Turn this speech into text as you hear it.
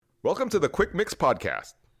Welcome to the Quick Mix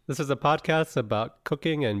Podcast. This is a podcast about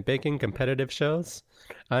cooking and baking competitive shows.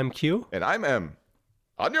 I'm Q. And I'm M.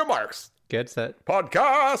 On your marks. Get set.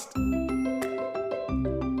 Podcast!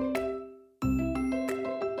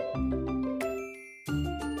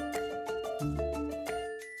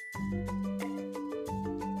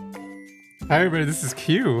 Hi everybody, this is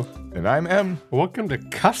Q. And I'm M. Welcome to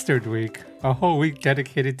Custard Week, a whole week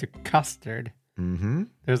dedicated to custard. Mm-hmm.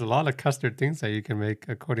 There's a lot of custard things that you can make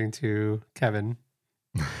according to Kevin.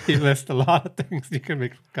 He lists a lot of things you can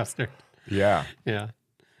make from custard. Yeah. Yeah.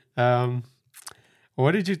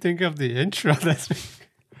 What did you think of the intro this week?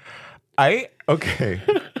 I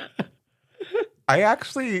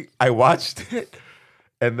watched it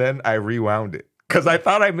and then I rewound it because I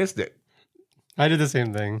thought I missed it. I did the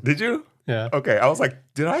same thing. Did you? Yeah. Okay. I was like,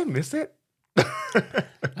 did I miss it?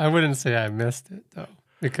 I wouldn't say I missed it though,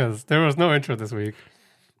 because there was no intro this week.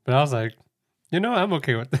 But I was like, I'm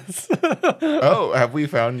okay with this. Oh, have we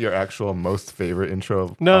found your actual most favorite intro of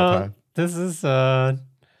all No, time? this is I'm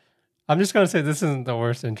just gonna say this isn't the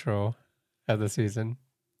worst intro of the season.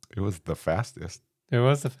 It was the fastest, It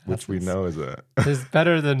was the fastest. which we know is a... It's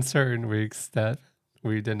better than certain weeks that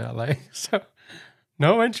we did not like. So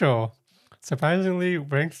no intro. Surprisingly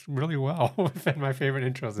ranks really well within my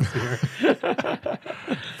favorite intros this year.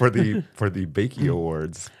 for the Bakey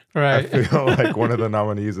Awards. Right. I feel like one of the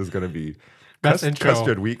nominees is going to be Best intro.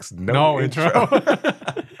 Custard Week's No intro.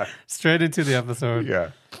 Straight into the episode. Yeah.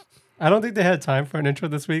 I don't think they had time for an intro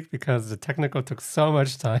this week because the technical took so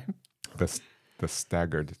much time. The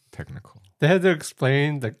staggered technical. They had to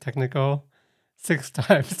explain the technical 6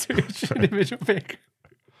 times to each individual baker.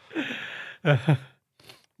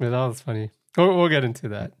 But that was funny. We'll get into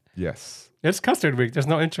that. Yes. It's Custard Week. There's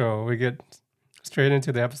no intro. We get straight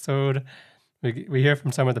into the episode. We hear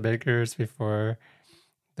from some of the bakers before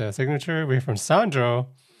the signature. We hear from Sandro.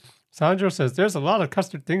 Sandro says there's a lot of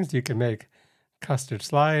custard things you can make. Custard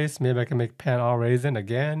slice. Maybe I can make pan all raisin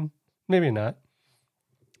again. Maybe not.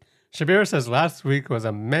 Shabir says last week was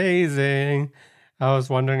amazing. I was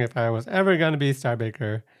wondering if I was ever going to be Star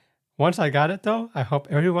Baker. Once I got it though, I hope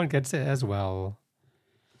everyone gets it as well.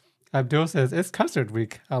 Abdul says, it's custard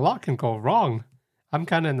week. A lot can go wrong. I'm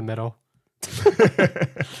kind of in the middle. I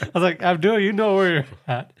was like, Abdul, you know where you're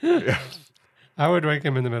at. Yeah. I would rank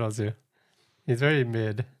him in the middle too. He's very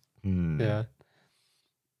mid. Mm.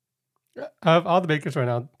 Yeah. Of all the bakers right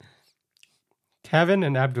now, Kevin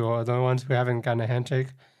and Abdul are the ones who haven't gotten a handshake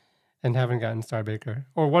and haven't gotten Star Baker.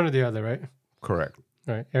 Or one or the other, right? Correct.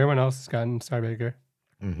 Right. Everyone else has gotten Star Baker.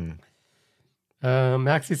 Mm-hmm.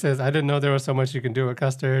 Maxie says, I didn't know there was so much you can do with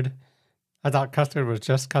custard. I thought custard was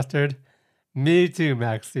just custard. Me too,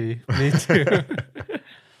 Maxie. Me too.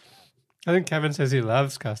 I think Kevin says he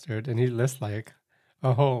loves custard and he lists like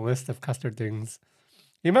a whole list of custard things.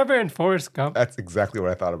 You remember in Forrest Gump? That's exactly what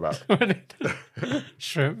I thought about.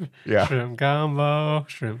 Shrimp. Yeah. Shrimp gumbo,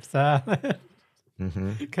 shrimp salad.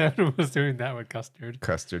 Mm-hmm. Kevin was doing that with custard.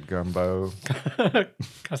 Custard gumbo.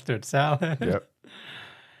 Custard salad. Yep.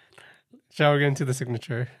 Shall we get into the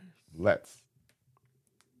signature? Let's.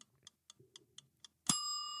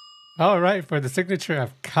 All right, for the signature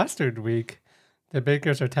of Custard Week, the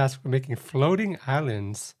bakers are tasked with making floating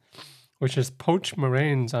islands, which is poached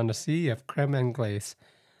moraines on the sea of creme anglaise.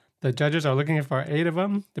 The judges are looking for 8 of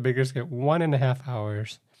them. The bakers get 1.5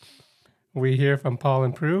 hours. We hear from Paul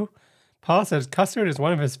and Prue. Paul says custard is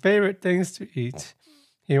one of his favorite things to eat.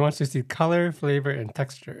 He wants to see color, flavor, and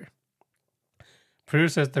texture. Prue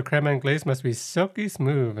says the creme anglaise must be silky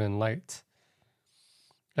smooth and light.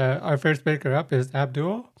 Our first baker up is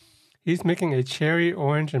Abdul. He's making a cherry,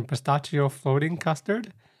 orange, and pistachio floating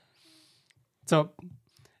custard. So,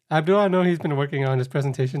 Abdul, I know he's been working on his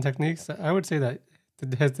presentation techniques. I would say that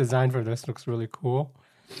his design for this looks really cool.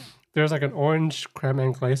 There's like an orange creme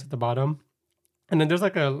anglaise at the bottom. And then there's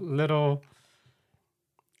like a little...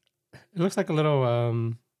 It looks like a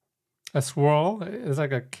little... a swirl. It's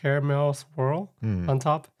like a caramel swirl on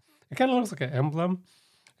top. It kind of looks like an emblem.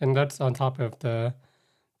 And that's on top of the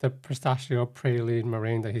pistachio praline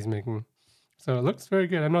meringue that he's making. So it looks very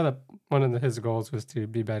good. I know that one of his goals was to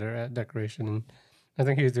be better at decoration, and I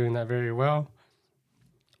think he's doing that very well.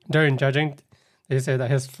 During judging, they say that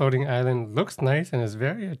his floating island looks nice and is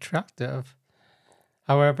very attractive.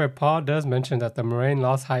 However, Paul does mention that the meringue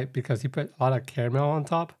lost height because he put a lot of caramel on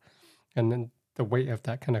top, and then the weight of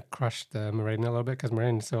that kind of crushed the meringue a little bit because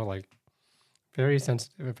meringue is so very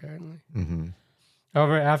sensitive apparently. Mm-hmm.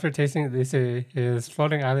 However, after tasting it, they say his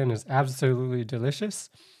floating island is absolutely delicious,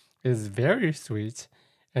 is very sweet,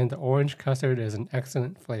 and the orange custard is an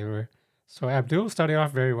excellent flavor. So Abdul starting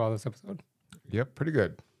off very well this episode. Yep, pretty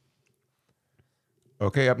good.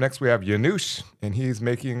 Okay, up next we have Yanush, and he's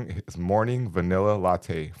making his morning vanilla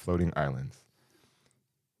latte floating islands.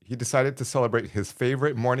 He decided to celebrate his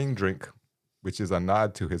favorite morning drink, which is a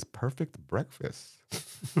nod to his perfect breakfast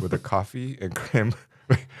with a coffee and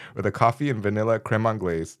vanilla creme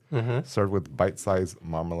anglaise served with bite-sized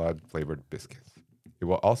marmalade flavored biscuits. It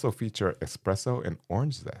will also feature espresso and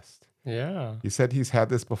orange zest. Yeah. He said he's had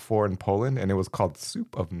this before in Poland, and it was called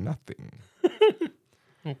soup of nothing.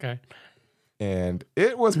 Okay. And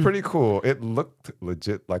it was pretty cool. It looked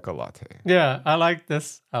legit like a latte. Yeah, I like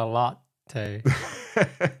this a latte.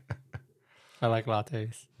 I like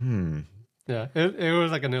lattes. Yeah, it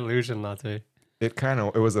was like an illusion latte. It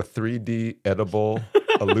was a 3D edible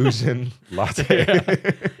illusion latte. Yeah.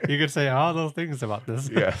 You could say all those things about this.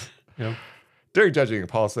 Yeah. Yeah. During judging,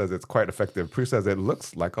 Paul says it's quite effective. Prue says it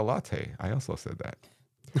looks like a latte. I also said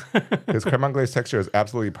that. His creme anglaise texture is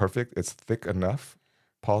absolutely perfect. It's thick enough.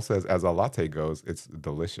 Paul says as a latte goes, it's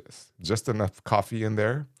delicious. Just enough coffee in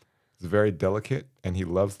there. It's very delicate, and he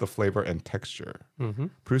loves the flavor and texture.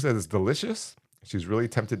 Prue says it's delicious. She's really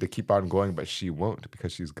tempted to keep on going, but she won't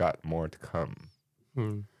because she's got more to come.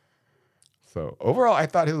 So overall, I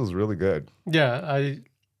thought it was really good. Yeah,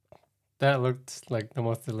 that looked like the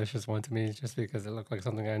most delicious one to me just because it looked like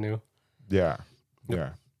something I knew. Yeah. Yeah.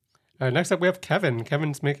 All right, next up we have Kevin.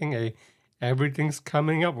 Kevin's making a Everything's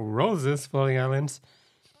Coming Up Roses floating islands.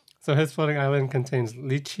 So his floating island contains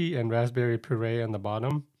lychee and raspberry puree on the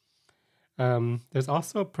bottom. There's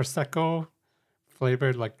also Prosecco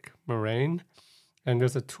flavored like meringue, and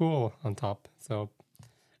there's a tulle on top. So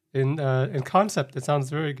in concept, it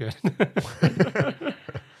sounds very good.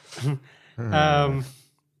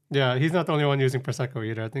 Yeah, he's not the only one using Prosecco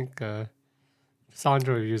either. I think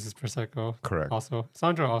Sandro uses Prosecco. Correct. Also,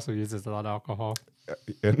 Sandro also uses a lot of alcohol.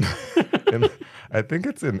 In, I think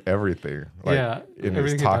it's in everything. Like Yeah, in his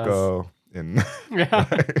everything he taco. In Yeah,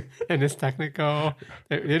 and his Technico.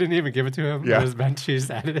 They didn't even give it to him. Yeah. His bench, he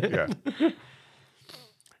just added it. Yeah.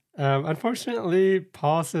 Unfortunately,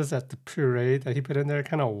 Paul says that the puree that he put in there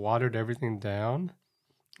kind of watered everything down,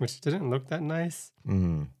 which didn't look that nice.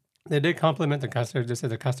 They did compliment the custard. They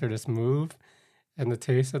said the custard is smooth and the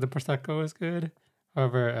taste of the Prosecco is good.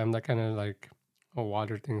 However, that kind of like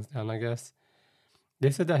watered things down, I guess. They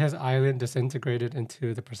said that his island disintegrated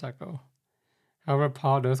into the Prosecco. However,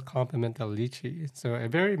 Paul does compliment the lychee. So a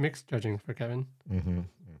very mixed judging for Kevin.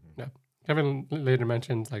 Yeah. Kevin later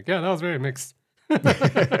mentions like, yeah, that was very mixed.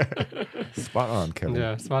 Spot on, Kevin.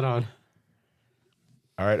 Yeah, spot on.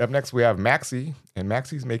 All right, up next we have Maxie, and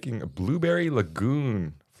Maxie's making a Blueberry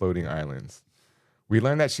Lagoon floating islands. We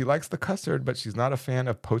learned that she likes the custard, but she's not a fan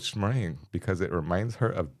of poached meringue because it reminds her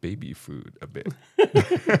of baby food a bit.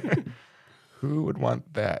 Who would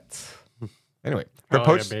want that? Anyway,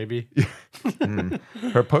 her Baby.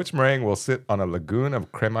 her poached meringue will sit on a lagoon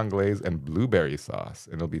of creme anglaise and blueberry sauce,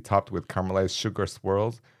 and it'll be topped with caramelized sugar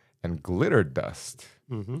swirls and glitter dust.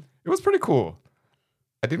 It was pretty cool.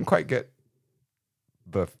 I didn't quite get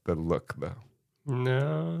the look though.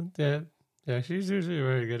 No, yeah, she's usually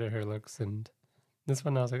very good at her looks, and this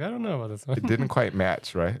one I was like, I don't know about this one. It didn't quite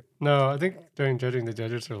match, right? No, I think during judging, the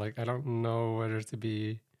judges were like, I don't know whether to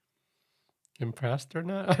be impressed or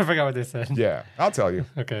not. I forgot what they said. Yeah, I'll tell you.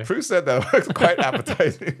 Okay. Prue said that it looks quite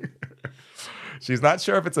appetizing. She's not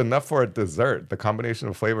sure if it's enough for a dessert. The combination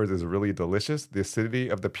of flavors is really delicious. The acidity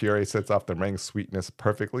of the puree sets off the meringue sweetness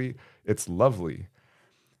perfectly. It's lovely.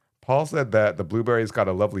 Paul said that the blueberries got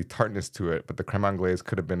a lovely tartness to it, but the creme anglaise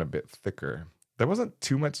could have been a bit thicker. There wasn't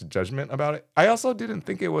too much judgment about it. I also didn't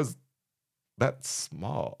think it was that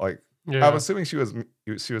small. Like, Yeah. I'm assuming she was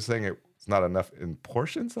saying it's not enough in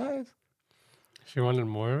portion size. She wanted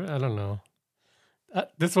more? I don't know.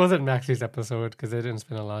 This wasn't Maxie's episode because they didn't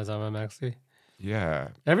spend a lot of time on Maxie. Yeah.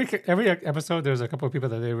 Every episode, there's a couple of people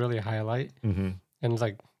that they really highlight. And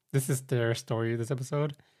like, this is their story this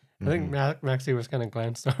episode. I think Maxie was kind of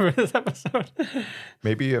glanced over this episode.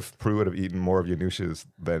 Maybe if Prue would have eaten more of Yanush's,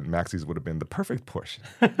 then Maxie's would have been the perfect portion.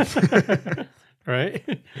 Right?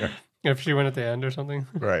 Yeah. If she went at the end or something.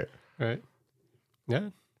 Right. Right. Yeah.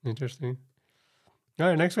 Interesting. All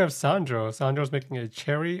right. Next we have Sandro. Sandro's making a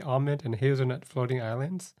cherry, almond, and hazelnut floating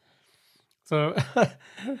islands. So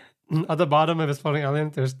at the bottom of his floating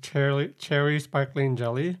island, there's cherry sparkling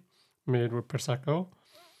jelly made with Prosecco.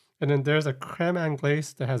 And then there's a creme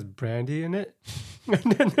anglaise that has brandy in it.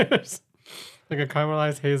 And then there's like a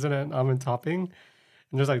caramelized hazelnut and almond topping.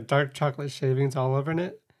 And there's like dark chocolate shavings all over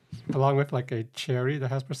it, along with like a cherry that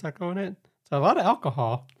has Prosecco in it. So a lot of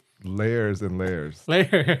alcohol. Layers and layers.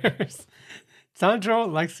 Layers. Sandro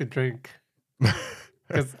likes to drink.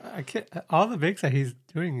 Because all the bakes that he's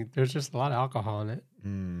doing, there's just a lot of alcohol in it.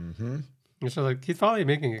 And so like he's probably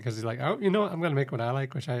making it because he's like, oh, you know what? I'm gonna make what I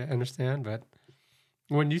like, which I understand. But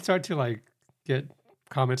when you start to like get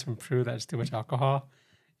comments from Prue that it's too much alcohol,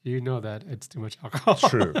 you know that it's too much alcohol.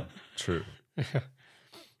 True. True.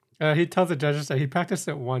 He tells the judges that he practiced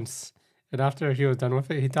it once, and after he was done with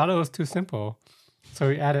it, he thought it was too simple, so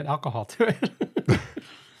he added alcohol to it.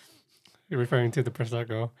 Referring to the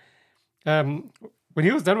prosecco. When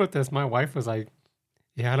he was done with this, my wife was like,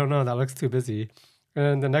 "Yeah, I don't know. That looks too busy."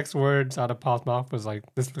 And the next words out of Paul's mouth was like,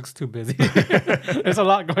 "This looks too busy." There's a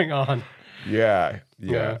lot going on. Yeah.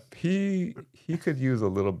 Yeah. He could use a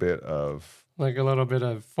little bit of Like a little bit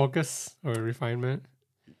of focus or refinement.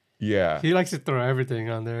 yeah. He likes to throw everything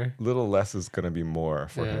on there. Little less is gonna be more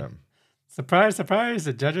for Yeah. him. Surprise, surprise!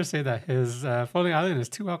 The judges say that his floating island is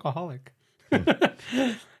too alcoholic.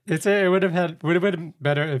 They say it would have been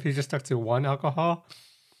better if he just stuck to one alcohol.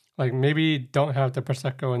 Like maybe don't have the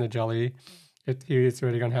prosecco and the jelly. He's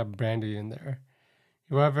really gonna have brandy in there.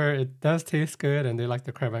 However, it does taste good, and they like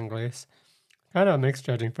the creme anglaise. Kind of mixed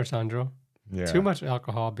judging for Sandro. Yeah. Too much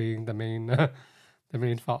alcohol being the main the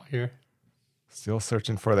main fault here. Still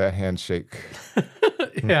searching for that handshake.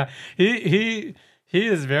 Yeah, he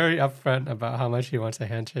is very upfront about how much he wants a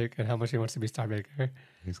handshake and how much he wants to be star baker.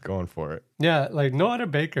 He's going for it. Yeah, like no other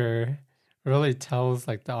baker really tells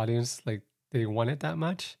like the audience like they want it that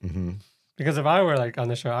much. Hmm. Because if I were like on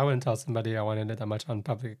the show, I wouldn't tell somebody I wanted it that much on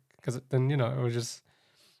public. Because then it would just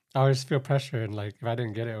I would just feel pressure, and like if I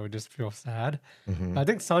didn't get it, I would just feel sad. Hmm. I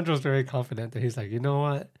think Sandro's very confident that he's like, you know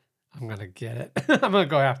what, I'm gonna get it. I'm gonna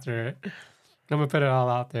go after it. I'm gonna put it all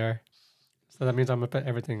out there. So that means I'm gonna put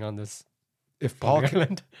everything on this If Paul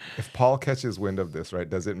island. if Paul catches wind of this, right,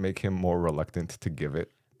 does it make him more reluctant to give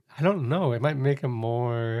it? I don't know. It might make him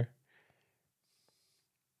more.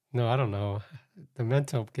 No, I don't know. The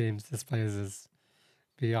mental games this plays is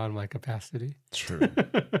beyond my capacity. True.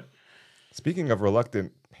 Speaking of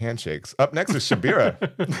reluctant handshakes, up next is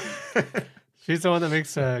Shabira. She's the one that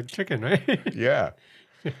makes chicken, right? Yeah.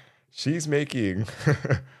 She's making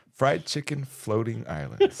fried chicken floating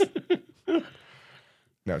islands.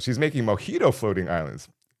 No, she's making mojito floating islands.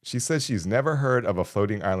 She says she's never heard of a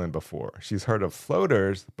floating island before. She's heard of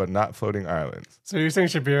floaters, but not floating islands. So you're saying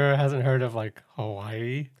Shabira hasn't heard of like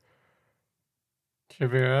Hawaii?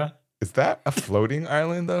 Shabira? Is that a floating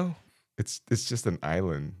island though? It's just an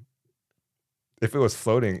island. If it was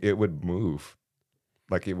floating, it would move.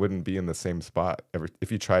 Like it wouldn't be in the same spot.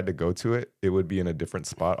 If you tried to go to it, it would be in a different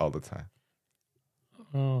spot all the time.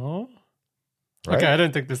 Oh. Right? Okay, I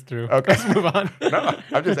didn't think this through. Okay. Let's move on. No,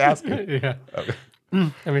 I'm just asking. Yeah. Okay.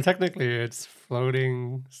 I mean, technically, it's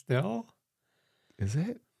floating still. Is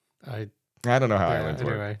it? I I don't know how yeah, islands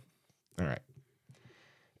work. anyway. All right.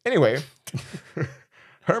 Anyway,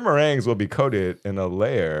 her meringues will be coated in a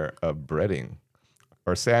layer of breading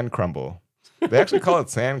or sand crumble. They actually call it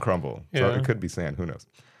sand crumble. So Yeah. it could be sand. Who knows?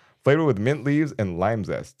 Flavored with mint leaves and lime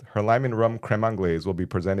zest. Her lime and rum creme anglaise will be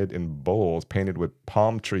presented in bowls painted with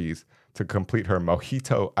palm trees to complete her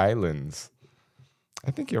mojito islands.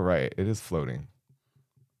 I think you're right. It is floating.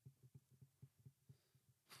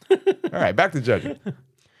 All right, back to judging.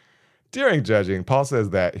 During judging, Paul says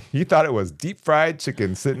that he thought it was deep fried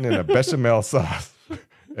chicken sitting in a bechamel sauce.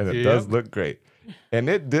 And it does Yep. look great. And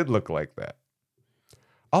it did look like that.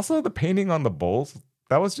 Also, the painting on the bowls,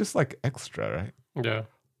 that was just like extra, right? Yeah.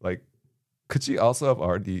 Like, could she also have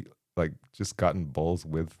already like just gotten bowls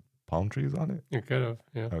with palm trees on it? You could have.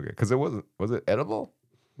 Yeah. Okay, because was it edible?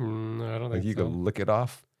 No, I don't Like think you so. could lick it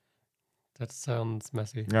off? That sounds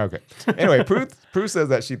messy. Okay. Anyway, Prue says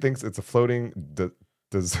that she thinks it's a floating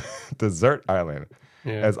dessert island.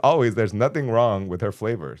 Yeah. As always, there's nothing wrong with her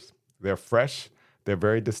flavors. They're fresh, they're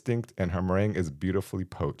very distinct, and her meringue is beautifully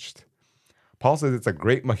poached. Paul says it's a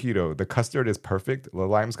great mojito. The custard is perfect. The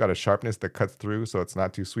lime's got a sharpness that cuts through, so it's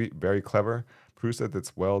not too sweet. Very clever. Prue says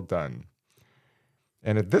it's well done.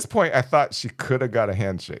 And at this point, I thought she could have got a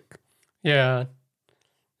handshake. Yeah.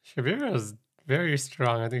 Shabira is very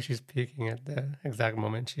strong. I think she's peaking at the exact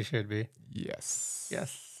moment she should be. Yes.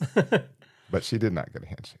 Yes. But she did not get a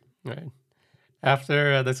handshake. Right.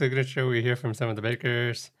 After the signature, we hear from some of the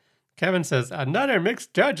bakers. Kevin says, another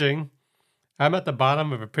mixed judging. I'm at the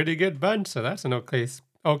bottom of a pretty good bunch, so that's an okay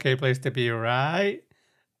place to be, right? ...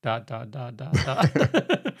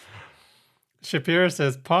 Shapiro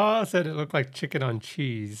says, Paul said it looked like chicken on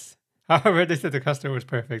cheese. However, they said the custard was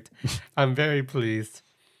perfect. I'm very pleased.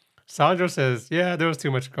 Sandro says, yeah, there was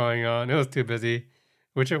too much going on. It was too busy,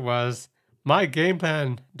 which it was. My game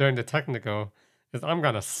plan during the technical is I'm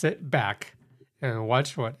going to sit back and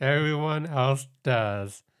watch what everyone else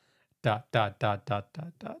does. ... And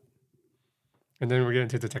then we get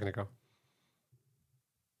into the technical.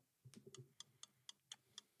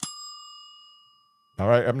 All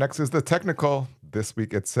right, up next is the technical. This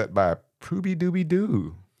week it's set by Prooby Dooby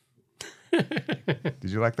Doo. Did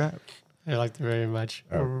you like that? I liked it very much.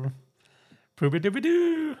 Oh.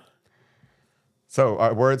 Prooby-dooby-doo.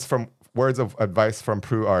 So words of advice from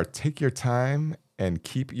Prue are take your time and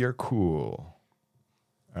keep your cool.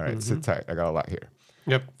 All right, sit tight. I got a lot here.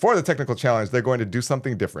 Yep. For the technical challenge, they're going to do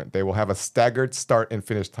something different. They will have a staggered start and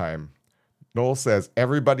finish time. Noel says,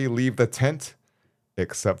 everybody leave the tent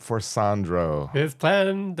except for Sandro. His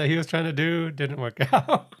plan that he was trying to do didn't work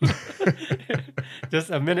out. Just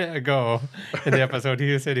a minute ago in the episode,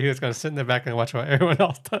 he said he was going to sit in the back and watch what everyone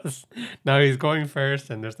else does. Now he's going first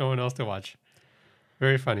and there's no one else to watch.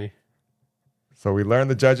 Very funny. So we learned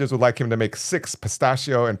the judges would like him to make 6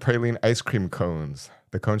 pistachio and praline ice cream cones.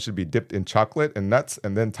 The cones should be dipped in chocolate and nuts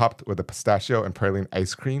and then topped with a pistachio and praline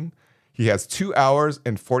ice cream. He has 2 hours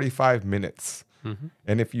and 45 minutes.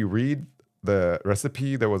 And if you read the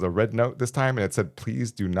recipe, there was a red note this time and it said,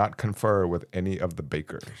 please do not confer with any of the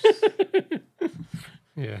bakers.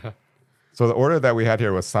 Yeah. So the order that we had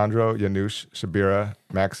here was Sandro, Yanush, Shabira,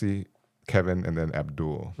 Maxi, Kevin, and then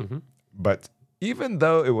Abdul. But even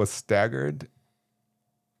though it was staggered,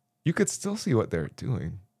 you could still see what they're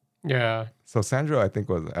doing. Yeah. So Sandro, I think,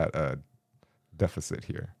 was at a deficit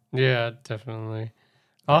here, Yeah, definitely.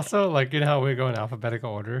 Also, like, you know how we go in alphabetical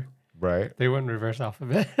order? right? They went reverse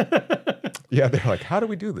alphabet. Yeah, they're like, how do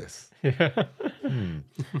we do this? Yeah.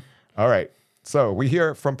 All right. So we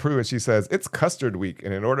hear from Prue and she says, it's custard week.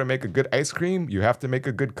 And in order to make a good ice cream, you have to make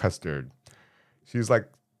a good custard. She'd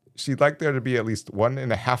like there to be at least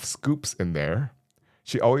 1.5 scoops in there.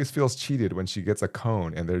 She always feels cheated when she gets a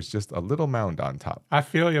cone and there's just a little mound on top. I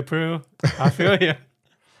feel you, Prue. I feel you.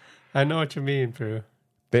 I know what you mean, Prue.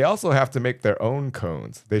 They also have to make their own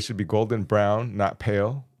cones. They should be golden brown, not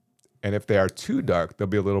pale. And if they are too dark, they'll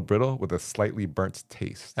be a little brittle with a slightly burnt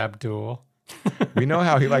taste. Abdul. We know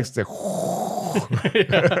how he likes to.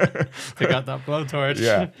 Yeah. They got that blowtorch.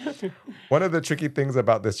 Yeah. One of the tricky things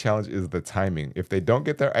about this challenge is the timing. If they don't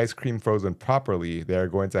get their ice cream frozen properly, they are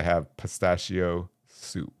going to have pistachio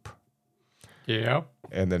soup. Yep.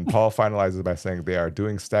 And then Paul finalizes by saying they are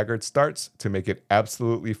doing staggered starts to make it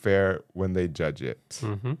absolutely fair when they judge it.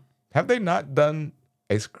 Have they not done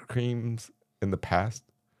ice creams in the past?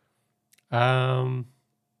 I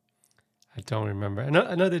don't remember.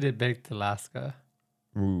 I know they did Baked Alaska.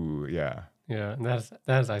 Ooh, yeah. Yeah, and that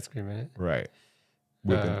has ice cream in it. Right.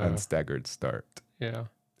 With an unstaggered start. Yeah.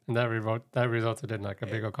 And that resulted in like a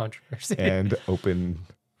big old controversy. And open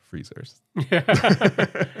freezers. Yeah.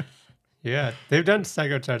 Yeah. They've done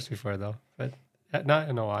staggered starts before though, but not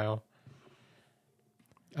in a while.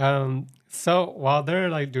 So while they're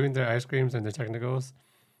like doing their ice creams and the technicals,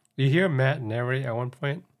 you hear Matt narrate at one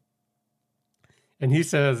point, and he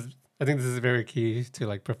says, I think this is very key to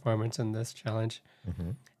like performance in this challenge.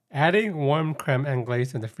 Adding warm creme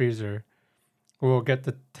anglaise in the freezer will get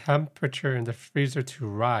the temperature in the freezer to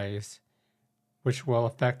rise, which will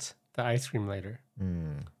affect the ice cream later.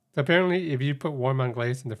 So apparently, if you put warm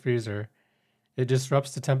anglaise in the freezer, it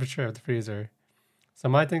disrupts the temperature of the freezer. So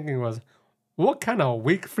my thinking was, what kind of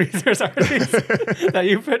weak freezers are these that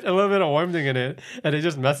you put a little bit of warm thing in it and it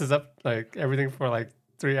just messes up like everything for like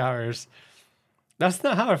 3 hours? That's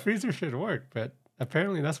not how a freezer should work, but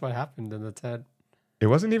apparently that's what happened in the tent. It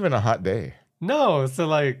wasn't even a hot day. No, so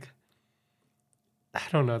like, I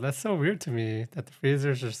don't know. That's so weird to me that the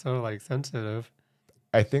freezers are so like sensitive.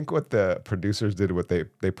 I think what the producers did,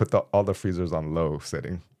 they put all the freezers on low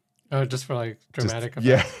setting. Oh, just for like dramatic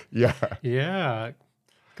effect. Yeah, yeah. Yeah.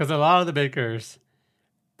 Because a lot of the bakers,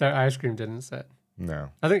 their ice cream didn't set. No,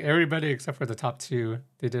 I think everybody except for the top 2,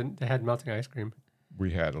 they had melting ice cream.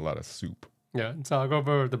 we had a lot of soup. Yeah. So I'll go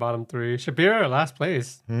over the bottom 3. Shabira, last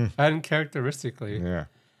place. Uncharacteristically. Yeah.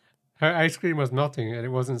 Her ice cream was melting and it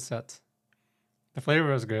wasn't set. The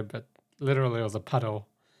flavor was good, but literally it was a puddle.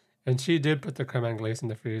 And she did put the creme anglaise in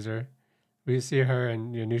the freezer. We see her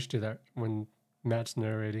and Yanush do that when Matt's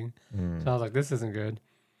narrating. So I was like, this isn't good.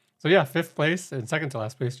 So yeah, 5th place and second to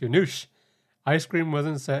last place, Yanush. Ice cream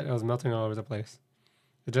wasn't set. It was melting all over the place.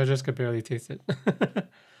 The judges could barely taste it.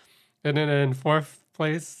 And then in 4th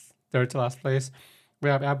place, third to last place, we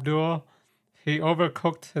have Abdul. He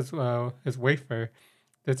overcooked his wafer.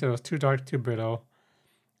 They said it was too dark, too brittle.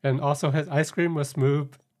 And also his ice cream was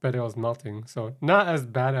smooth, but it was melting. So not as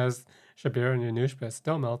bad as Shabir and Yanush, but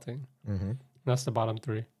still melting. That's the bottom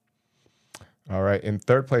 3. All right. In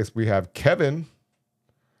 3rd place, we have Kevin.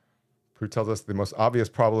 Prue tells us the most obvious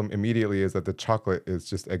problem immediately is that the chocolate is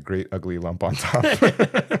just a great ugly lump on top.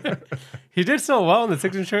 He did so well in the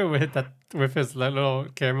signature with his little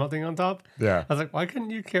caramel thing on top. Yeah. I was like, why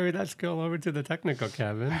couldn't you carry that skill over to the technical,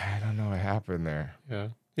 Kevin? I don't know what happened there. Yeah.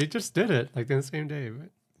 He just did it like in the same day.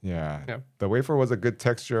 But Yeah. Yeah. The wafer was a good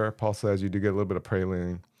texture. Paul says you do get a little bit of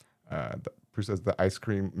praline. Prue says the ice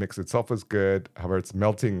cream mix itself was good. However, it's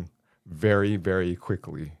melting very, very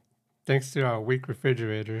quickly. thanks to our weak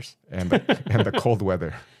refrigerators. And the cold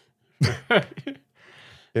weather.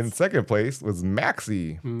 In second place was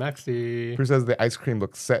Maxie. Maxi. Prue says the ice cream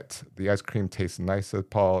looks set. The ice cream tastes nice, says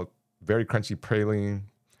Paul. Very crunchy praline.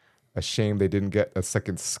 A shame they didn't get a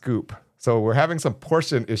second scoop. So we're having some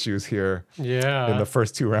portion issues here Yeah. in the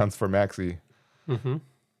first 2 rounds for Maxie. Mm-hmm.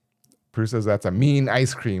 Prue says that's a mean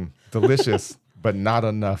ice cream. Delicious, but not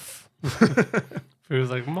enough. He was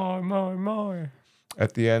like, more.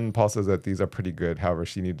 At the end, Paul says that these are pretty good. However,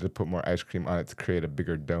 she needed to put more ice cream on it to create a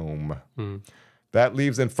bigger dome. That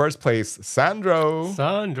leaves in first place Sandro.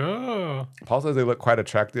 Sandro. Paul says they look quite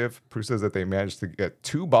attractive. Prue says that they managed to get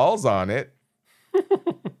 2 balls on it.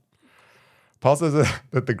 Paul says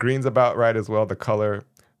that the green's about right as well. The color,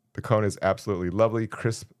 the cone is absolutely lovely.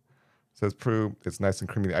 Crisp, says Prue. It's nice and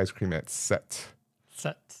creamy. The ice cream, and it's set.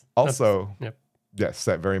 Set. Also, Yep. yes,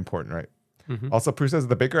 set. Very important, right? Mhm. Also, Prue says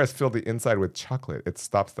the baker has filled the inside with chocolate. It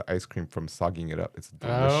stops the ice cream from sogging it up. It's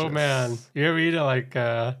delicious. Oh, man. You ever eat it like,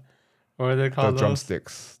 what are they The called?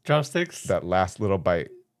 drumsticks. Drumsticks? That last little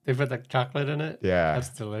bite. They put like chocolate in it? Yeah. That's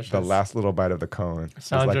delicious. The last little bite of the cone. is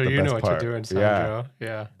Sandro, like the you know best what part. you're doing, Yeah. Sandro.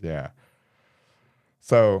 Yeah. Yeah.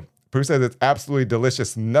 So Prue says it's absolutely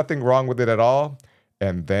delicious. Nothing wrong with it at all.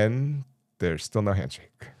 And then there's still no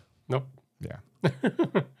handshake. Nope. Yeah.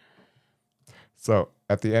 So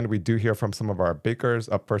at the end, we do hear from some of our bakers.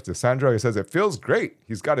 Up first is Sandro. He says it feels great.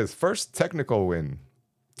 He's got his first technical win.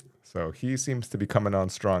 So he seems to be coming on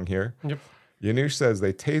strong here. Yep. Yanush says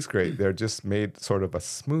they taste great. They're just made sort of a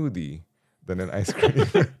smoothie than an ice cream.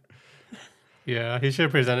 Yeah, he should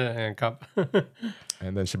have presented it in a cup.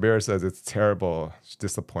 And then Shabira says it's terrible. She's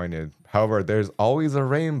disappointed. However, there's always a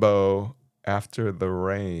rainbow after the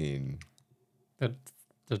rain.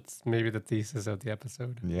 That's maybe the thesis of the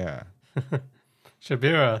episode. Yeah.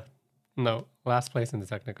 Shabira, no, last place in the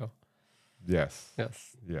technical. Yes.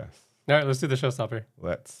 Yes. Yes. All right, let's do the showstopper.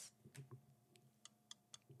 Let's.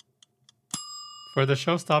 For the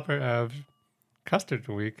showstopper of Custard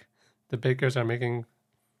Week, the bakers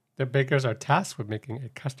are tasked with making a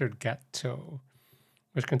custard gâteau,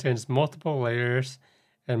 which contains multiple layers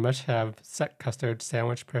and must have set custard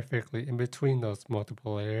sandwiched perfectly in between those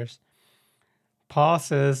multiple layers. Matt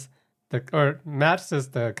says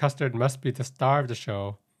the custard must be the star of the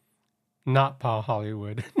show, not Paul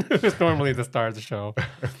Hollywood, who's normally the star of the show.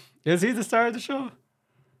 Is he the star of the show?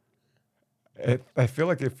 I feel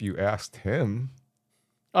like if you asked him.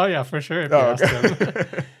 Oh yeah, for sure. If you asked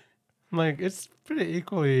him. I'm like, it's pretty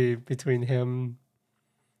equally between him,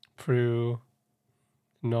 Prue,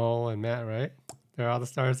 Noel, and Matt, right? They're all the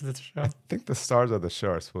stars of the show. I think the stars of the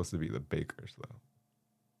show are supposed to be the bakers, though.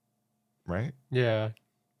 Right? Yeah.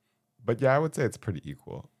 But yeah, I would say it's pretty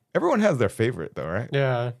equal. Everyone has their favorite, though, right?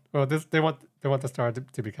 Yeah. Well, they want the star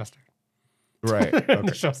to be custard. Right. The Okay.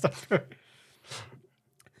 showstopper.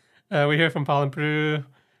 We hear from Paul and Prue.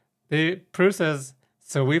 Prue says,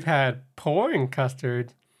 so we've had pouring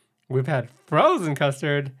custard, we've had frozen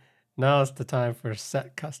custard. Now it's the time for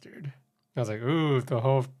set custard. I was like, ooh, the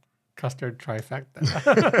whole custard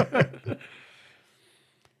trifecta.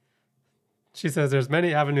 She says there's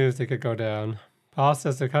many avenues they could go down. Paul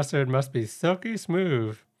says the custard must be silky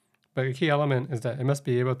smooth, but a key element is that it must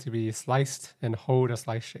be able to be sliced and hold a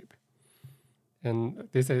slice shape. And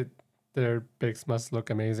they say their bakes must look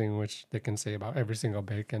amazing, which they can say about every single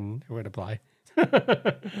bake, and it would apply.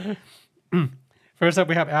 First up,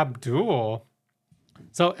 we have Abdul.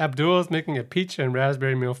 So Abdul is making a peach and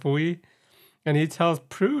raspberry milfoui, and he tells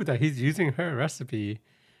Prue that he's using her recipe,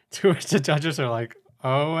 to which the judges are like,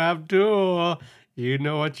 oh, Abdul, you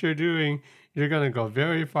know what you're doing. You're going to go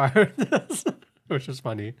very far with this, which is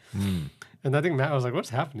funny. And I think Matt was like, what's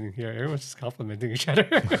happening here? Everyone's just complimenting each other.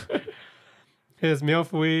 His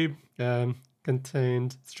milfoui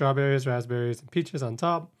contained strawberries, raspberries, and peaches on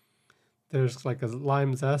top. There's like a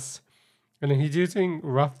lime zest. And then he's using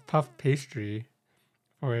rough puff pastry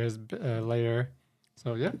for his layer.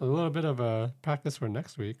 So yeah, a little bit of a practice for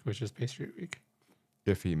next week, which is pastry week.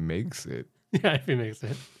 If he makes it. Yeah, if he makes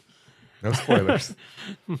it. No spoilers.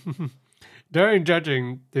 During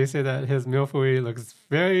judging, they say that his milfoui looks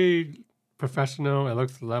very professional. It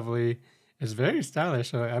looks lovely. It's very stylish.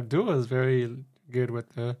 So Abdul is very good with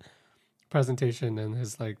the presentation and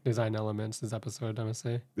his like design elements this episode, I must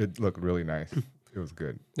say. It looked really nice. It was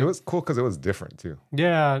good. It was cool because it was different too.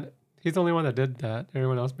 Yeah, he's the only one that did that.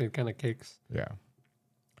 Everyone else made kind of cakes. Yeah.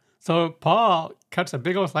 So Paul cuts a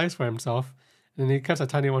big old slice for himself, and then he cuts a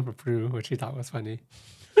tiny one for Prue, which he thought was funny.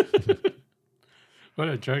 What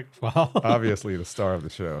a jerk! Wow. Obviously the star of the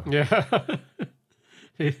show. Yeah.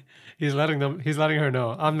 He's letting her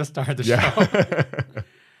know I'm the star of the show. Yeah.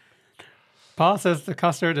 Paul says the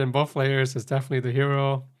custard in both layers is definitely the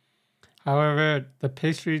hero. However, the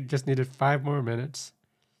pastry just needed 5 more minutes.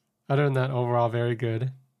 Other than that, overall, very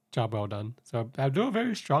good. Job well done. So Abdul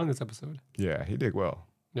very strong this episode. Yeah, he did well.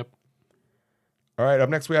 Yep. All right, up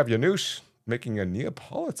next we have Yanush making a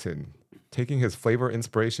Neapolitan, taking his flavor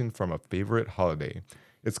inspiration from a favorite holiday.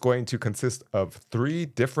 It's going to consist of 3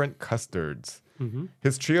 different custards. Mm-hmm.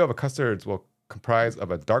 His trio of custards will comprise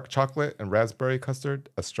of a dark chocolate and raspberry custard,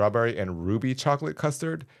 a strawberry and ruby chocolate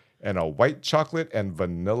custard, and a white chocolate and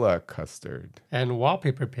vanilla custard. And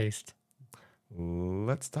wallpaper paste.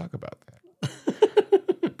 Let's talk about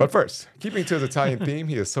that. But first, keeping to his Italian theme,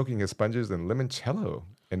 he is soaking his sponges in limoncello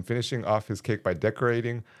and finishing off his cake by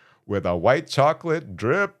decorating with a white chocolate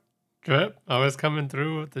drip. Drip. Always coming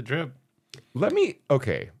through with the drip.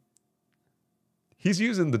 Okay. He's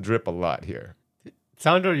using the drip a lot here.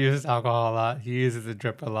 Sandro uses alcohol a lot. He uses the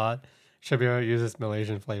drip a lot. Shabira uses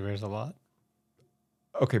Malaysian flavors a lot.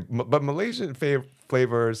 Okay, but Malaysian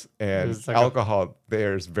flavors and It's like alcohol,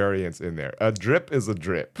 there's variance in there. A drip is a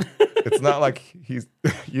drip. It's not like he's,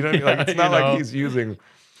 you know, like it's not like he's using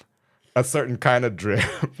a certain kind of drip.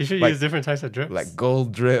 You should like, use different types of drips. like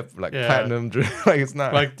gold drip, like Yeah. platinum drip. Like it's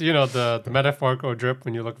not Like, the metaphorical drip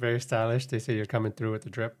when you look very stylish, they say you're coming through with the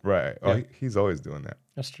drip. right. Oh, Yeah. he's always doing that.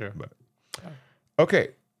 That's true. But okay,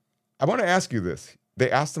 I want to ask you this. They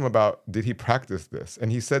asked him about did he practice this,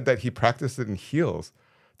 and he said that he practiced it in heels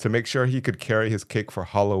to make sure he could carry his cake for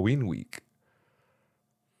Halloween week.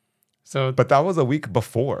 So But that was a week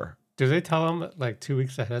before. do they tell him like 2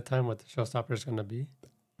 weeks ahead of time what the showstopper is going to be?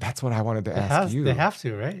 That's what I wanted to ask you. They have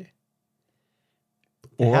to, right?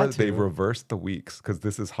 or had they to. reversed the weeks because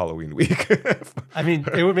this is Halloween week. I mean,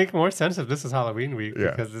 it would make more sense if this is Halloween week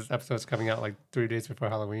Yeah. because this episode's coming out like 3 days before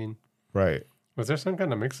Halloween. Right. Was there some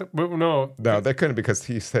kind of mix-up? Well, no. No, they couldn't because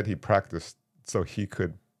he said he practiced so he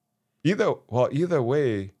could either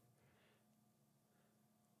way.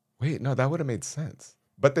 Wait, no, that would have made sense.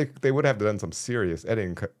 But they would have done some serious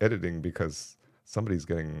editing because somebody's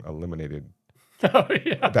getting eliminated Oh,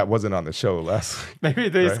 yeah. that wasn't on the show last week. Maybe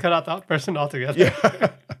they just Right. cut out that person altogether.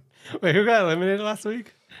 Yeah. Wait, who got eliminated last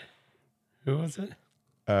week? Who was it?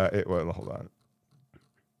 Hold on.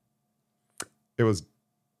 It was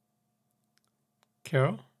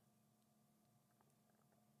Carol?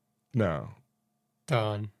 no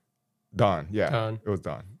Dawn. Dawn. Yeah, Dawn. it was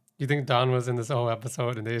Dawn. You think Dawn was in this whole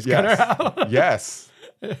episode and they just Yes. cut her out? Yes.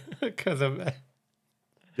 Because of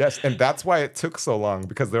Yes, and that's why it took so long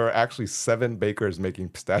because there were actually 7 bakers making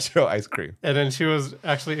pistachio ice cream. And then she was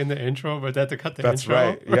actually in the intro, but they had to cut the That's intro.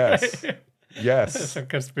 right. Yes. There's Yes. some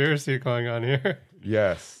conspiracy going on here.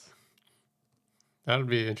 Yes. That would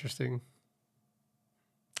be interesting.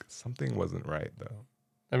 Something wasn't right though.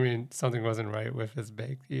 I mean, something wasn't right with his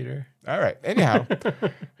baked eater. All right. Anyhow,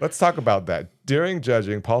 let's talk about that. During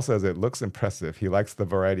judging, Paul says it looks impressive. He likes the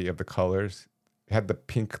variety of the colors. It had the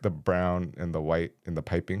pink, the brown, and the white in the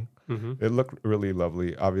piping. Mm-hmm. It looked really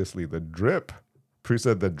lovely. Obviously, the drip. Prue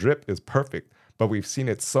said the drip is perfect, but we've seen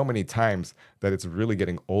it so many times that it's really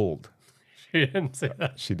getting old. She didn't say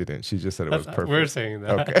that. She didn't. She just said it That's was perfect. We're saying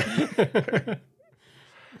that. Okay.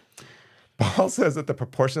 Paul says that the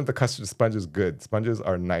proportion of the custard sponge is good. Sponges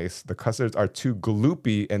are nice. The custards are too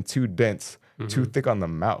gloopy and too dense, too thick on the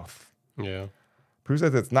mouth. Yeah. Prue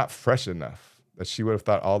says it's not fresh enough, that she would have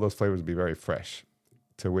thought all those flavors would be very fresh.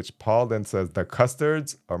 To which Paul then says the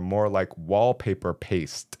custards are more like wallpaper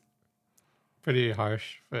paste. Pretty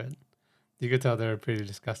harsh, but you could tell they're pretty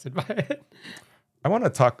disgusted by it. I want to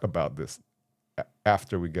talk about this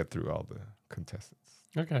after we get through all the contestants.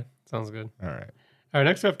 Okay. Sounds good. All right. All right,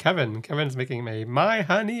 next we have Kevin. Kevin's making a My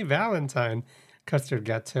Honey Valentine custard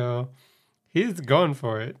gâteau. He's going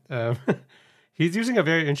for it. He's using a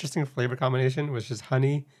very interesting flavor combination, which is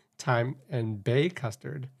honey, thyme, and bay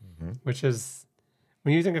custard, which is,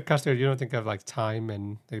 when you think of custard, you don't think of like thyme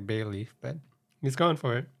and the bay leaf, but he's going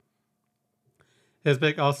for it. His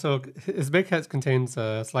bake contains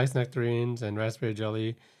sliced nectarines and raspberry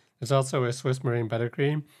jelly. There's also a Swiss meringue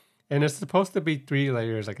buttercream, and it's supposed to be 3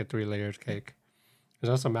 layers, like a 3-layered cake. There's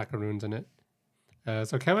also macaroons in it.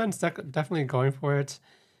 So Kevin's definitely going for it.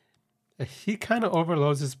 He kind of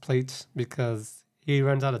overloads his plate because he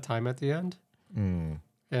runs out of time at the end.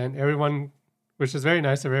 and everyone, which is very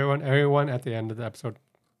nice of everyone at the end of the episode,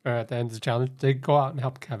 or at the end of the challenge, they go out and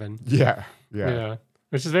help Kevin. Yeah.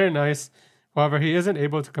 Which is very nice. However, he isn't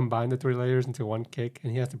able to combine the 3 layers into one cake,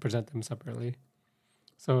 and he has to present them separately.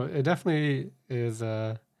 So it definitely is.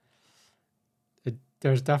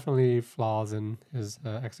 There's definitely flaws in his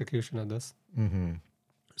execution of this. Mm-hmm.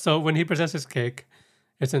 So when he presents his cake,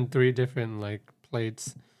 it's in 3 different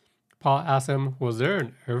plates. Paul asks him, "Was there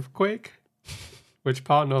an earthquake?" Which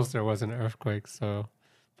Paul knows there was an earthquake, so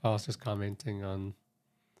Paul's just commenting on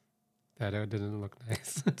that it didn't look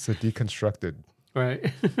nice. It's a deconstructed.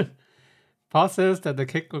 Right. Paul says that the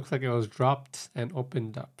cake looks like it was dropped and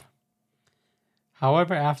opened up.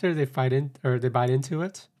 However, after they bite into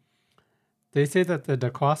it, they say that the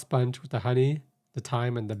Daquois sponge with the honey, the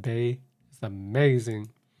thyme, and the bay is amazing.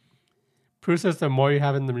 Prue says the more you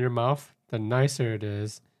have in your mouth, the nicer it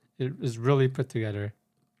is. It is really put together.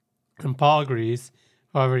 And Paul agrees.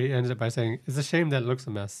 However, he ends it by saying, "It's a shame that it looks a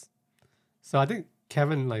mess." So I think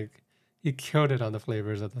Kevin, he killed it on the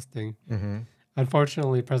flavors of this thing. Mm-hmm.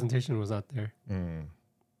 Unfortunately, presentation was not there. Mm.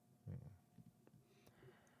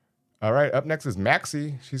 All right, up next is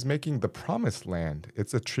Maxie. She's making The Promised Land.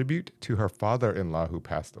 It's a tribute to her father-in-law who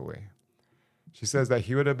passed away. She says that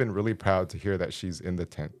he would have been really proud to hear that she's in the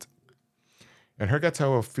tent. And her gâteau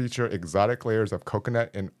will feature exotic layers of coconut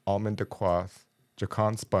and almond Daquois,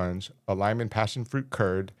 Jacan sponge, a lime and passion fruit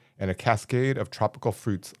curd, and a cascade of tropical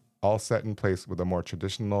fruits, all set in place with a more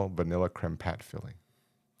traditional vanilla creme pat filling.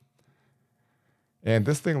 And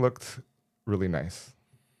this thing looked really nice.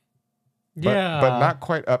 But not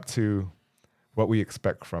quite up to what we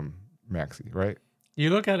expect from Maxie, right? You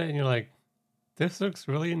look at it and you're like, "This looks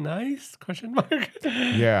really nice?" ?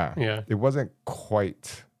 Yeah. Yeah. It wasn't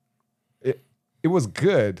quite. It was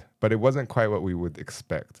good, but it wasn't quite what we would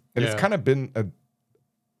expect. And it's kind of been It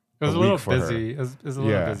was a little week for her. busy. It was a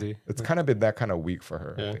little busy. It's kind of been that kind of week for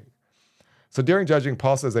her, I think. So during judging,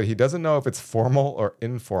 Paul says that he doesn't know if it's formal or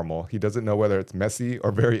informal. He doesn't know whether it's messy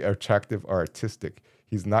or very attractive or artistic.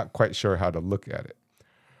 He's not quite sure how to look at it.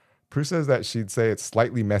 Prue says that she'd say it's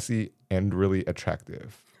slightly messy and really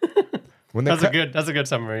attractive. That's a good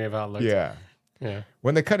summary of how it looks. Yeah. Yeah.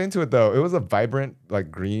 When they cut into it, though, it was a vibrant,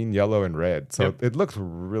 green, yellow, and red. So it looks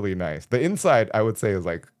really nice. The inside, I would say, is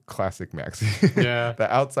classic Maxie. Yeah.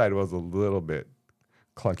 The outside was a little bit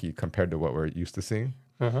clunky compared to what we're used to seeing.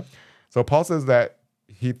 Uh-huh. So Paul says that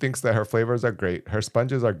he thinks that her flavors are great. Her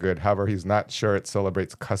sponges are good. However, he's not sure it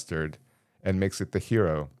celebrates custard and makes it the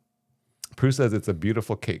hero. Prue says it's a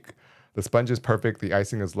beautiful cake. The sponge is perfect. The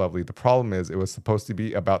icing is lovely. The problem is it was supposed to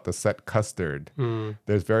be about the set custard.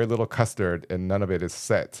 There's very little custard and none of it is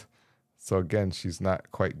set. So again, she's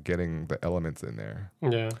not quite getting the elements in there.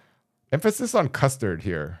 Yeah. Emphasis on custard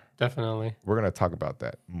here. Definitely. We're going to talk about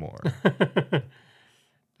that more.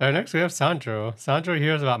 Next, we have Sandro. Sandro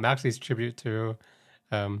hears about Maxie's tribute to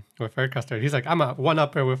with her custard. He's like, "I'm a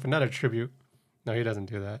one-upper with another tribute." No, he doesn't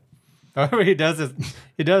do that. However, he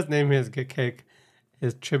does name his cake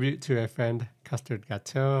his tribute to a friend custard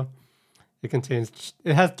gâteau.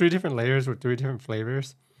 It has 3 different layers with 3 different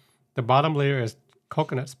flavors. The bottom layer is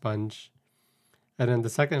coconut sponge, and then the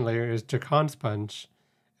second layer is Jacan sponge,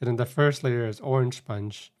 and then the first layer is orange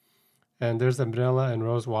sponge. And there's the vanilla and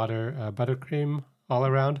rose water buttercream all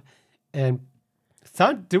around. And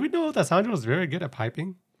do we know that Sandro is very good at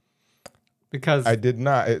piping? Because I did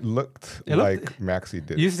not. It looked like Maxie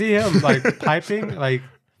did. You see him piping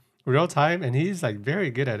real time, and he's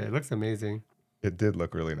very good at it. It looks amazing. It did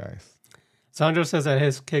look really nice. Sandro says that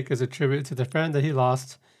his cake is a tribute to the friend that he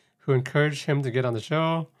lost who encouraged him to get on the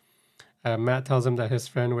show. Matt tells him that his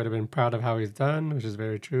friend would have been proud of how he's done, which is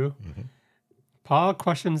very true. Mm-hmm. Paul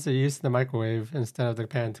questions the use of the microwave instead of the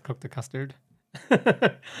pan to cook the custard.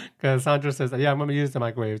 Because Sandro says that, I'm going to use the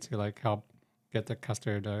microwave to help get the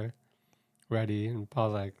custard ready. And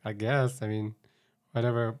Paul's like, "I guess. I mean,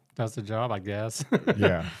 whatever does the job, I guess."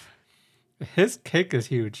 Yeah. His cake is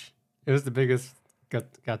huge. It was the biggest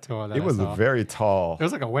gâteau that it was very tall. It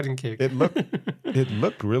was like a wedding cake. It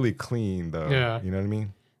looked really clean though. Yeah. You know what I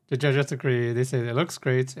mean? The judges agree. They say it looks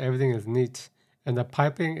great, everything is neat, and the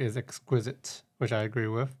piping is exquisite, which I agree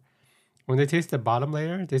with. When they taste the bottom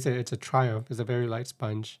layer, they say it's a triumph. It's a very light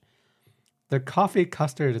sponge. The coffee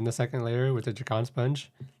custard in the second layer with the Jacan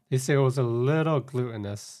sponge, they say it was a little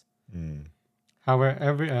glutinous.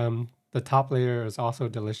 However, the top layer is also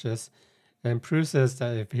delicious. And Prue says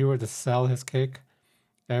that if he were to sell his cake,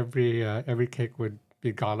 every cake would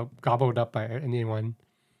be gobbled up by anyone.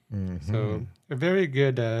 Mm-hmm. So a very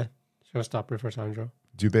good showstopper for Sandro.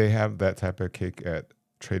 Do they have that type of cake at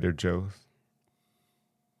Trader Joe's?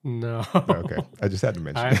 No. Okay, I just had to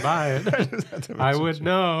mention. I buy it. I just had to I mention would it.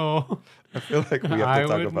 know. I feel like we have to I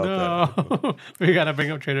talk would about that. know. We gotta bring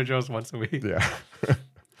up Trader Joe's once a week. Yeah,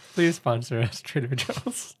 Please sponsor us, Trader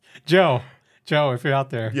Joe's. Joe, if you're out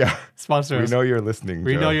there, yeah. sponsor We us. know you're listening.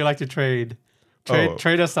 We Joe. know you like to trade. Oh,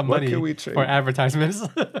 Trade us some what money can we trade? for advertisements.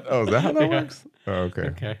 Oh, is that how that Yeah. works? Oh, okay.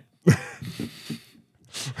 Okay.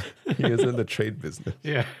 He is in the trade business.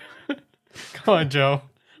 Yeah. Come on, Joe.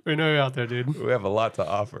 We know you're out there, dude. We have a lot to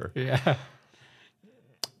offer. Yeah.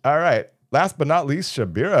 All right. Last but not least,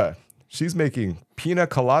 Shabira. She's making pina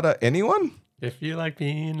colada. Anyone? If you like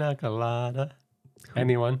pina colada,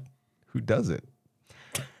 anyone? Who doesn't?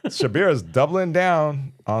 Shabira's doubling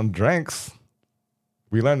down on drinks.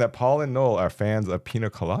 We learned that Paul and Noel are fans of pina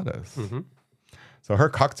coladas. Mm-hmm. So her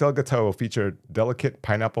cocktail gâteau will feature delicate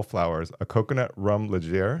pineapple flowers, a coconut rum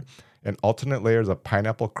leger, and alternate layers of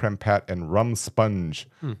pineapple creme pat and rum sponge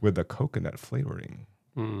with a coconut flavoring.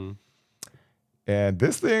 Mm. And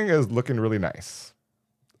this thing is looking really nice.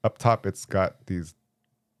 Up top, it's got these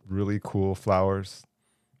really cool flowers.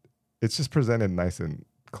 It's just presented nice and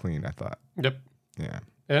clean, I thought. Yep. Yeah,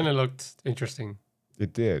 And it looked interesting.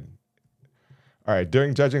 it did. All right,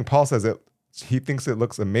 during judging, Paul says he thinks it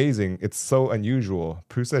looks amazing. It's so unusual.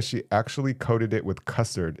 Prue says she actually coated it with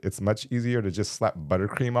custard. It's much easier to just slap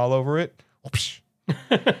buttercream all over it. Whoosh.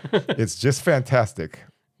 It's just fantastic.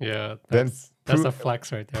 Yeah. Then That's Prue- a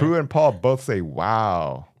flex right there. Prue and Paul both say,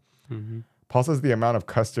 wow. Mhm. Paul says the amount of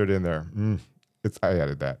custard in there. I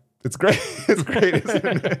added that. It's great. It's great,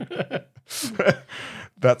 isn't it?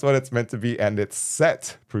 That's what it's meant to be, and it's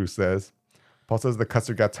set, Prue says. Paul says the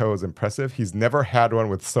custard gâteau is impressive. He's never had one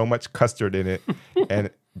with so much custard in it and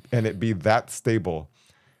it be that stable.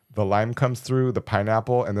 The lime comes through, the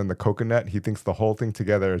pineapple, and then the coconut. He thinks the whole thing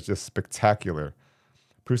together is just spectacular.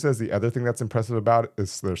 Prue says the other thing that's impressive about it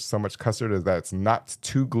is there's so much custard is that it's not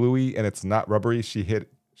too gluey and it's not rubbery. She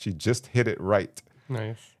just hit it right,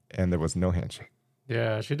 Nice. and there was no handshake.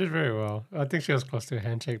 Yeah, she did very well. I think she was close to a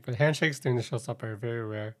handshake, but handshakes during the showstopper are very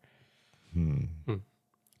rare.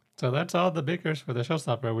 So that's all the bakers for the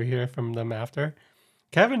showstopper. We hear from them after.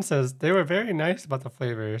 Kevin says they were very nice about the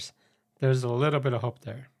flavors. There's a little bit of hope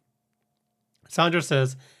there. Sandra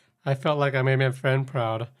says, I felt like I made my friend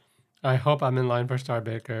proud. I hope I'm in line for Star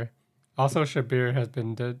Baker. Also, Shabir has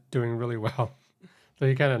been doing really well. So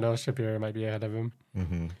he kind of knows Shabir might be ahead of him.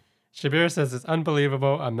 Mm-hmm. Shabir says it's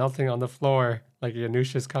unbelievable. I'm melting on the floor like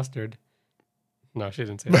Yanusha's custard. No, she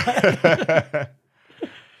didn't say that.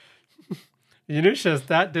 Yanusha's,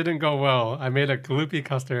 that didn't go well. I made a gloopy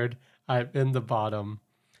custard. I'm in the bottom.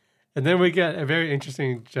 And then we get a very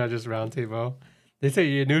interesting judges roundtable. They say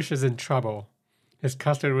Yanusha's in trouble. His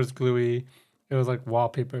custard was gluey. It was like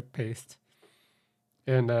wallpaper paste.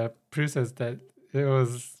 And Prue says that it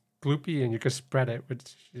was gloopy and you could spread it,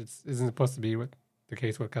 which isn't supposed to be what the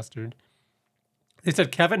case with custard. They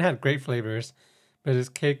said Kevin had great flavors, but his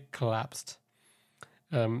cake collapsed.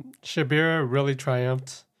 Shabira really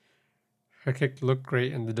triumphed. Her cake looked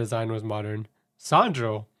great and the design was modern.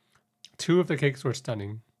 Sandro, 2 of the cakes were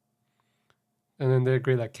stunning. And then they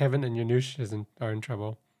agree that Kevin and Yanush are in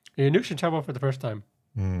trouble. Yanush in trouble for the first time.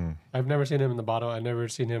 I've never seen him in the bottle. I've never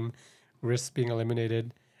seen him risk being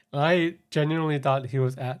eliminated. I genuinely thought he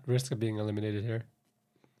was at risk of being eliminated here.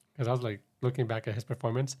 Because I was like looking back at his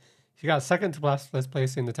performance. He got second to last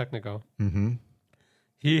place in the Technical. Mm-hmm.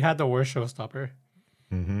 He had the worst showstopper.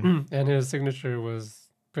 Mm-hmm. And his signature was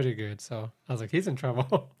pretty good. So I was like, he's in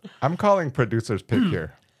trouble. I'm calling producer's pick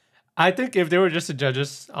here. I think if they were just the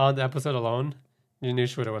judges on the episode alone,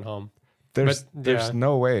 Yanush would have went home. There's yeah.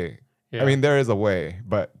 no way. Yeah. I mean, there is a way,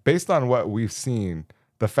 but based on what we've seen,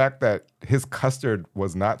 the fact that his custard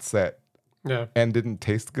was not set Yeah. and didn't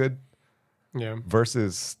taste good Yeah.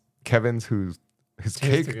 versus Kevin's, his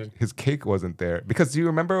Tasted good. cake wasn't there. Because do you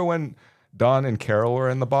remember when Dawn and Carol were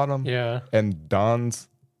in the bottom? Yeah. And Dawn's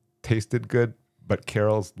tasted good, but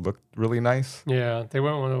Carol's looked really nice? Yeah. They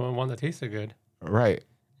weren't one that tasted good. Right.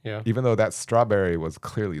 Yeah. Even though that strawberry was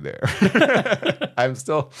clearly there. I'm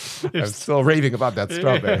still raving about that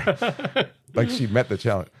strawberry. Like she met the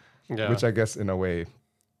challenge. Yeah. Which I guess in a way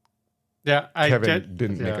Yeah. Kevin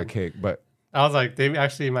didn't make a cake, but I was like, they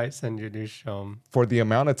actually might send Yanush home. for the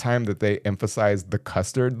amount of time that they emphasized the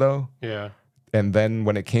custard though, Yeah. and then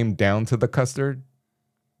when it came down to the custard,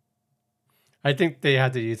 I think they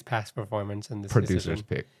had to use past performance in this producer's decision.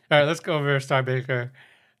 pick. All right, let's go over Star Baker.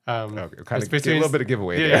 Okay, kind It's of a little bit of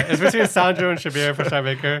giveaway Yeah, there. it's between Sandro and Shabir for Star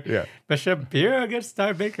Baker. Yeah. But Shabir against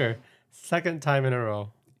Star Baker. Second time in a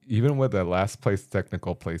row. Even with the last place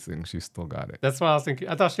technical placing, she still got it. That's what I was thinking.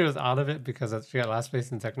 I thought she was out of it because she got last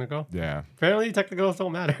place in technical. Yeah. Apparently, technicals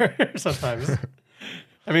don't matter sometimes.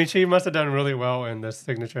 I mean, she must have done really well in the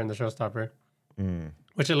signature and the showstopper, Mm,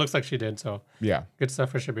 which it looks like she did. So yeah. good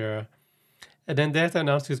stuff for Shabira. And then they have to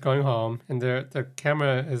announce who's going home, and the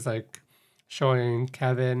camera is like showing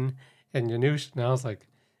Kevin and Yanush. And I was like,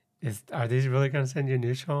 are these really gonna send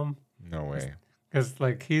Yanush home? No way. Because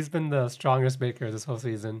like he's been the strongest baker this whole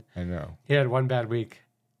season. I know. He had one bad week,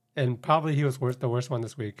 and probably he was the worst one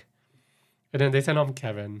this week. And then they sent home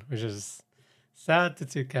Kevin, which is sad to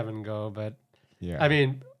see Kevin go. But Yeah. I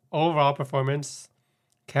mean, overall performance,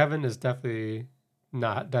 Kevin is definitely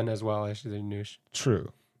not done as well as Yanush.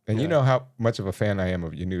 True. And Yeah. you know how much of a fan I am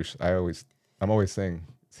of Yanush. I'm always saying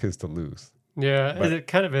it's his to lose. Yeah, But- it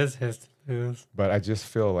kind of is his to lose. But I just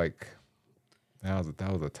feel like that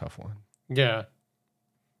was a tough one. Yeah.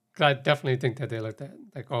 'Cause I definitely think that they looked at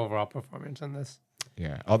like overall performance in this.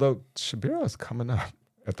 Yeah. Although Shabira is coming up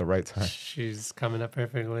at the right time. She's coming up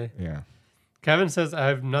perfectly. Yeah. Kevin says, I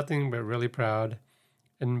have nothing but really proud.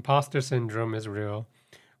 Imposter syndrome is real.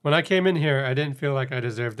 When I came in here, I didn't feel like I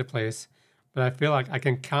deserved the place, but I feel like I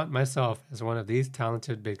can count myself as one of these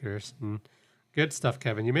talented bakers. And good stuff,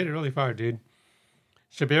 Kevin. You made it really far, dude.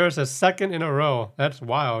 Shabira says, second in a row. That's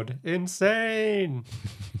wild. Insane.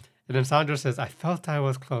 And then Sandra says, I felt I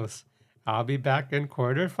was close. I'll be back in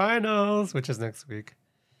quarterfinals, which is next week.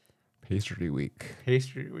 Pastry week.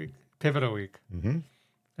 Pastry week. Pivotal week. Mm-hmm.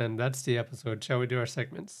 And that's the episode. Shall we do our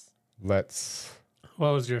segments? Let's.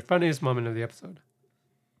 What was your funniest moment of the episode?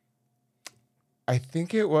 I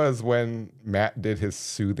think it was when Matt did his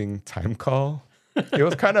soothing time call. It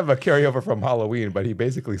was kind of a carryover from Halloween, but he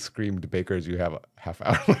basically screamed, "Bakers, you have a half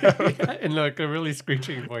hour left." In like a really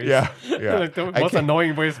screeching voice. Yeah, yeah. Like the I most can't-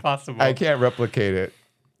 annoying voice possible. I can't replicate it.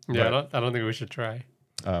 Yeah, but- I don't think we should try.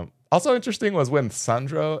 Also interesting was when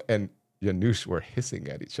Sandro and Yanush were hissing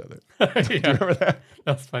at each other. Do you Yeah, remember that?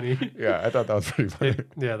 that's funny. Yeah, I thought that was pretty funny.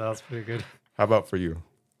 Yeah, that was pretty good. How about for you?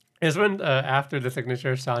 It's when after the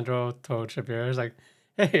signature, Sandro told Shabira, "Is like,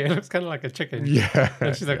 hey, it looks kind of like a chicken." Yeah.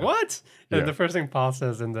 And she's like, yeah. "What?" And Yeah. the first thing Paul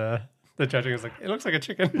says in the judging is like, "It looks like a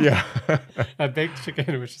chicken." Yeah. A baked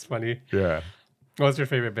chicken, which is funny. Yeah. What's your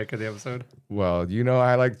favorite bake of the episode? Well, you know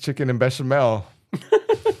I like chicken and bechamel.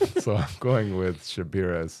 So I'm going with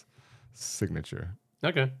Shabira's signature.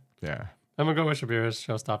 Okay. Yeah. I'm gonna go with Shabira's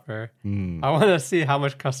showstopper. Mm, I want to see how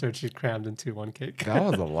much custard she crammed into one cake, that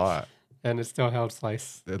was a lot. and it still held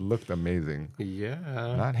slice. It looked amazing. Yeah.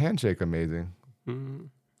 Not handshake amazing.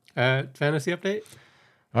 Fantasy update.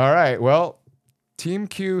 All right. Well, Team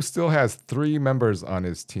Q still has 3 members on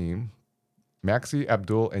his team: Maxi,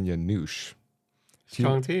 Abdul, and Yanush.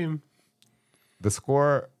 Strong team. The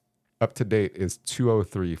score up to date is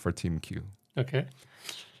 203 for Team Q. Okay.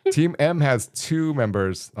 Team M has 2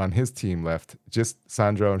 members on his team left, just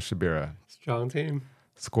Sandro and Shabira. Strong team.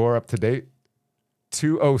 Score up to date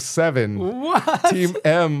 207. What? Team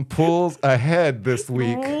M pulls ahead this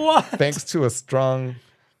week What? thanks to a strong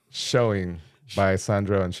showing by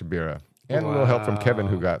Sandro and Shabira. And a little help from Kevin,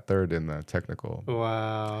 who Wow. got third in the technical.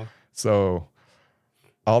 Wow. So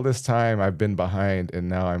all this time I've been behind, and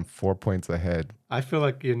now I'm 4 points ahead. I feel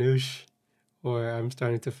like Yanush, or I'm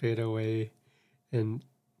starting to fade away, and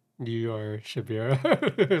you are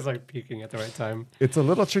Shabira, who's like peaking at the right time. It's a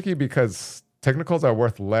little tricky because technicals are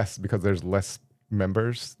worth less because there's less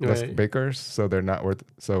members, less Right. bakers, so they're not worth.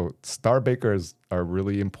 So star bakers are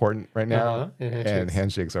really important right now, Uh-huh, and and handshakes.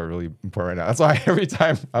 handshakes are really important right now. That's why every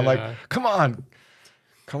time I'm Yeah. like, come on,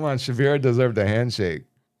 Shabira deserved a handshake.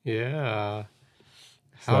 Yeah.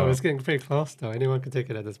 So- Oh, it's getting pretty close though. Anyone can take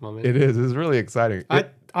it at this moment. It is. It's really exciting. I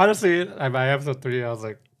honestly, by episode 3, I was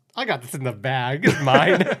like, I got this in the bag. It's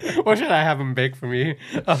mine. Or should I have him bake for me?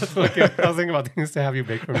 I was thinking about things to have you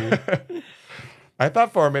bake for me. I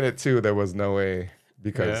thought for a minute too there was no way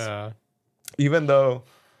because Yeah. even though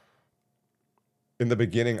in the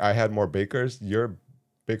beginning I had more bakers, your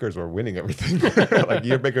bakers were winning everything. Like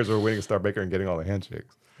your bakers were winning Star Baker and getting all the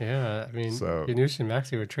handshakes. Yeah. I mean, So- Yanush and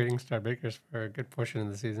Maxi were trading star bakers for a good portion of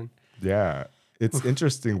the season. Yeah. It's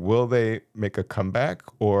interesting. Will they make a comeback,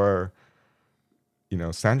 or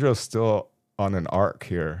Sandro's still on an arc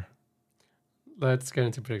here? Let's get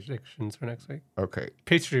into predictions for next week. Okay.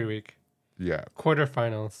 Pastry week, Yeah.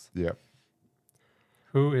 quarterfinals. Yep.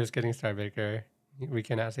 Who is getting star baker? We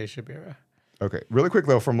cannot say Shabira. Okay. Really quick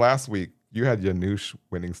though, from last week, you had Yanush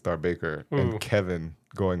winning Star Baker Ooh. and Kevin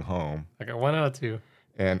going home. I got 1 out of 2.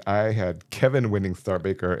 And I had Kevin winning Star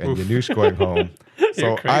Baker and Yanush going home. So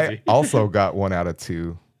You're crazy. I also got 1 out of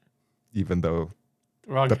 2, even though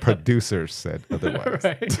Wrong. the producers said otherwise.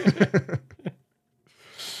 Right.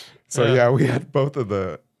 So Yeah. yeah, we had both of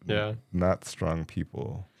the Yeah. not strong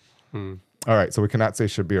people. Hmm. All right, so we cannot say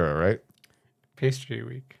Shabira, right? Pastry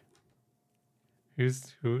week.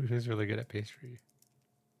 Who's really good at pastry?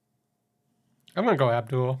 I'm gonna go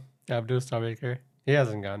Abdul. Abdul Starbaker. He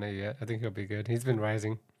hasn't gotten it yet. I think he'll be good. He's been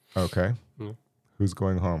rising. Okay. Mm. Who's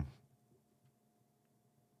going home?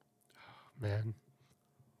 Man.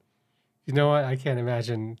 You know what? I can't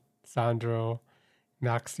imagine Sandro,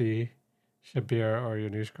 Maxi, Shabir, or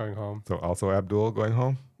Yanush going home. So also Abdul going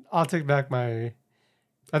home? I'll take back my.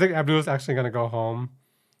 I think Abdul's actually gonna go home,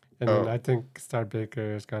 and then I think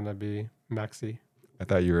Starbaker is gonna be Maxi. I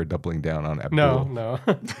thought you were doubling down on Abdul. No.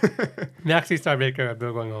 Maxi, Starbaker,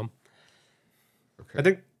 Abdul going home. Okay. I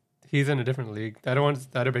think he's in a different league. The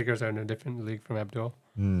other bakers are in a different league from Abdul.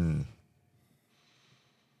 You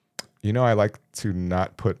know, I like to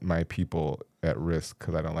not put my people at risk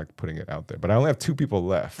because I don't like putting it out there. But I only have 2 people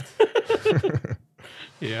left.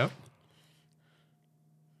 Yep.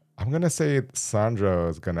 I'm going to say Sandro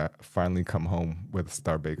is going to finally come home with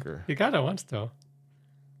Starbaker. He got it once, though.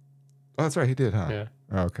 Oh, that's right. He did, huh? Yeah.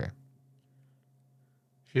 Oh, okay.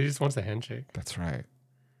 He just wants a handshake. That's right.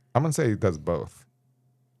 I'm going to say he does both.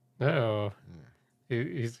 No. You're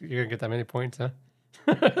going to get that many points, huh?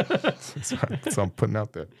 So I'm putting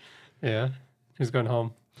out there. Yeah. Who's going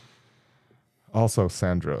home? Also,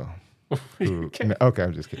 Sandro. Okay. Okay,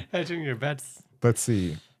 I'm just kidding. Hedging your bets. Let's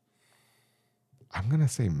see. I'm going to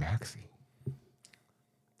say Maxi.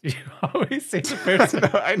 You always say the person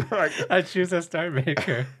I know. I choose a star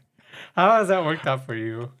maker. How has that worked out for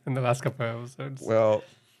you in the last couple of episodes? Well,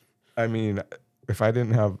 I mean, if I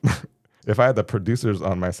didn't have, if I had the producers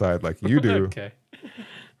on my side like you do, Okay.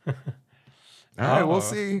 all right, we'll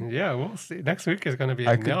see. Yeah, we'll see. Next week is going to be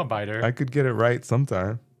a nail biter. I could get it right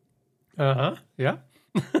sometime. Yeah.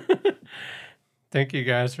 Thank you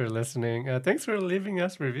guys for listening. Thanks for leaving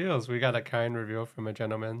us reviews. We got a kind review from a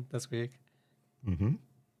gentleman this week. Mm-hmm.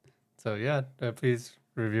 So yeah, please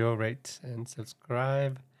review, rate, and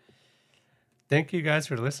subscribe. Thank you guys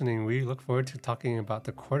for listening. We look forward to talking about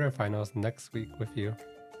the quarterfinals next week with you.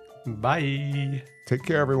 Bye. Take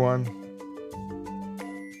care, everyone.